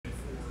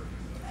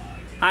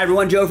Hi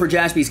everyone, Joe for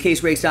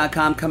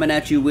JaspysCaseBreaks.com coming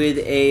at you with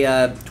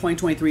a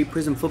 2023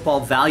 Prizm Football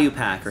Value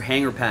Pack or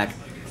Hanger Pack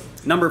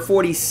number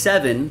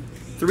 47.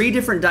 3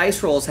 different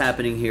dice rolls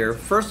happening here.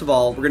 First of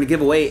all, we're going to give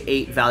away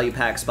 8 Value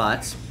Pack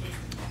spots.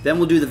 Then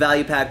we'll do the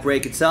Value Pack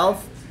break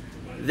itself.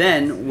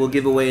 Then we'll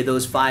give away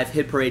those 5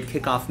 Hit Parade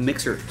Kickoff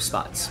Mixer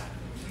spots.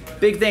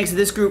 Big thanks to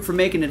this group for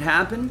making it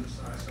happen.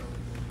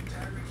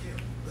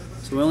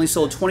 So we only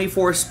sold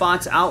 24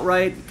 spots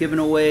outright, giving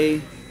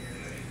away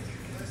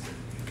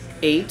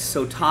 8,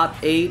 so top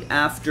 8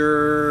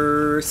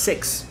 after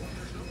 6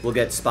 will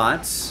get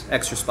spots,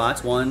 extra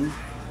spots. 1,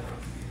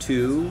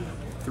 2,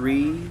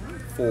 3,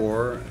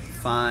 4,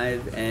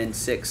 5, and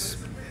 6.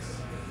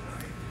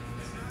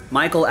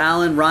 Michael,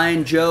 Allen,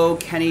 Ryan, Joe,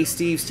 Kenny,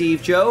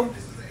 Steve, Joe.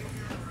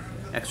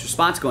 Extra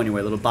spots go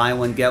anywhere. Little buy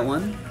one, get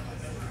one.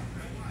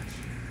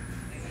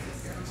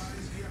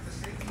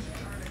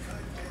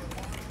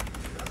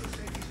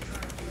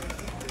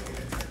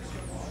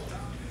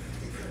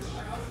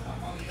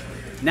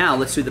 Now,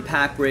 let's do the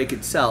pack break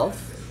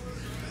itself.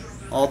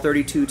 All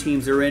 32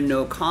 teams are in,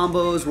 no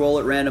combos. Roll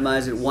it,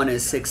 randomize it. 1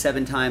 is 6,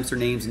 7 times their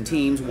names and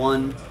teams.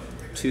 1,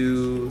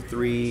 2,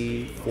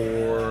 3,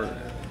 4,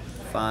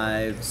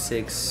 5,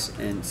 6,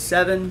 and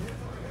 7.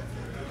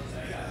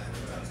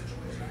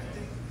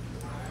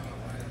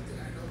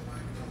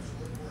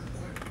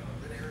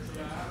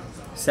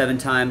 Seven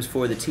times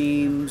for the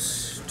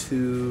teams.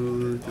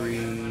 2,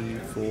 3,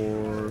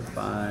 4,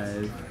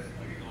 5,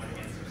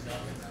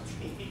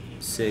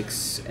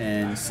 6,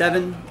 and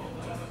 7.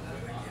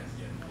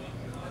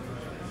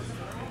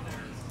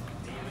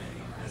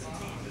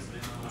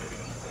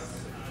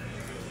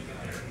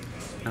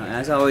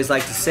 As I always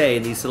like to say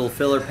in these little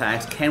filler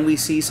packs, can we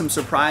see some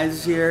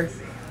surprises here?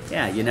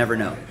 Yeah, you never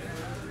know.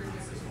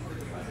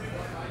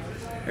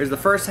 Here's the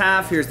first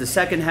half, here's the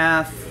second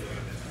half.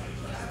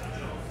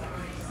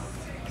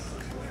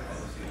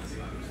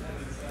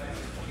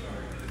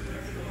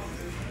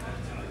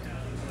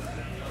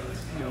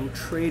 No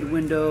trade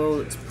window,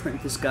 let's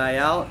print this guy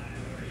out.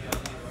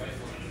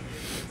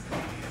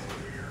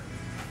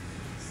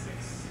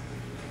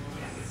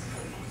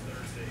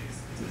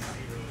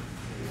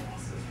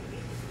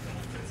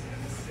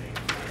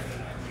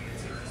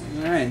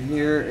 Alright,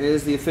 here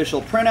is the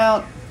official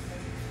printout.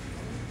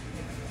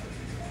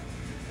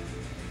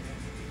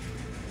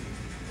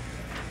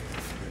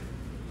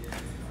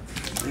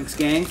 Thanks,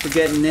 gang, for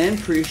getting in.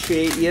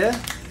 Appreciate you.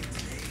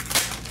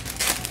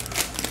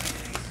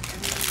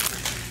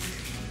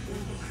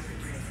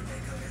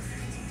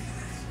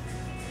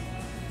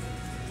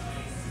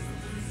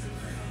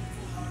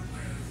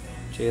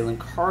 Jalen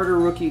Carter,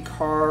 rookie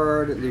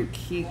card. Luke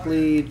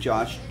Kuechly,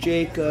 Josh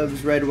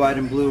Jacobs, red, white,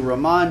 and blue.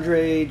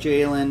 Ramondre,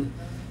 Jalen,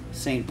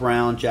 St.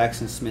 Brown,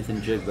 Jackson Smith,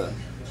 and Jigba.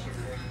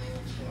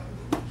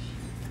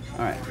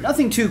 Alright,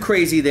 nothing too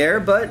crazy there,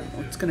 but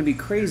what's going to be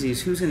crazy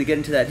is who's going to get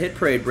into that Hit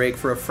Parade break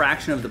for a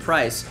fraction of the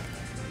price.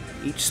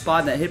 Each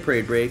spot in that Hit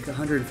Parade break,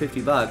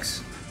 150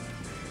 bucks.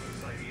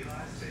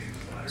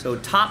 So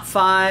top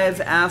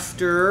 5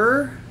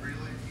 after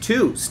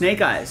 2,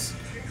 Snake Eyes.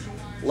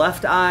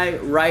 Left eye,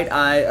 right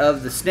eye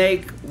of the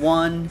snake,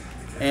 1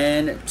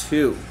 and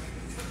 2.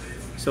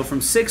 So from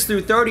 6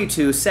 through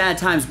 32, sad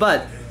times,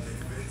 but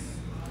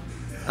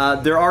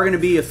there are going to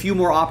be a few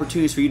more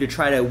opportunities for you to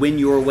try to win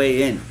your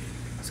way in.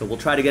 So we'll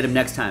try to get them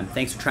next time.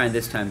 Thanks for trying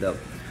this time, though.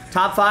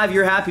 Top 5,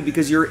 you're happy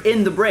because you're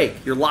in the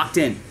break. You're locked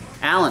in.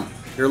 Alan,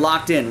 you're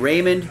locked in.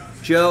 Raymond,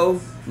 Joe,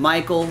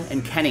 Michael,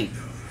 and Kenny.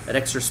 That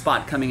extra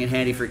spot coming in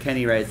handy for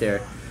Kenny right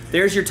there.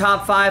 There's your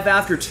top 5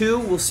 after 2.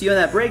 We'll see you on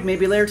that break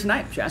maybe later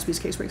tonight.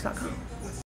 JaspysCaseBreaks.com.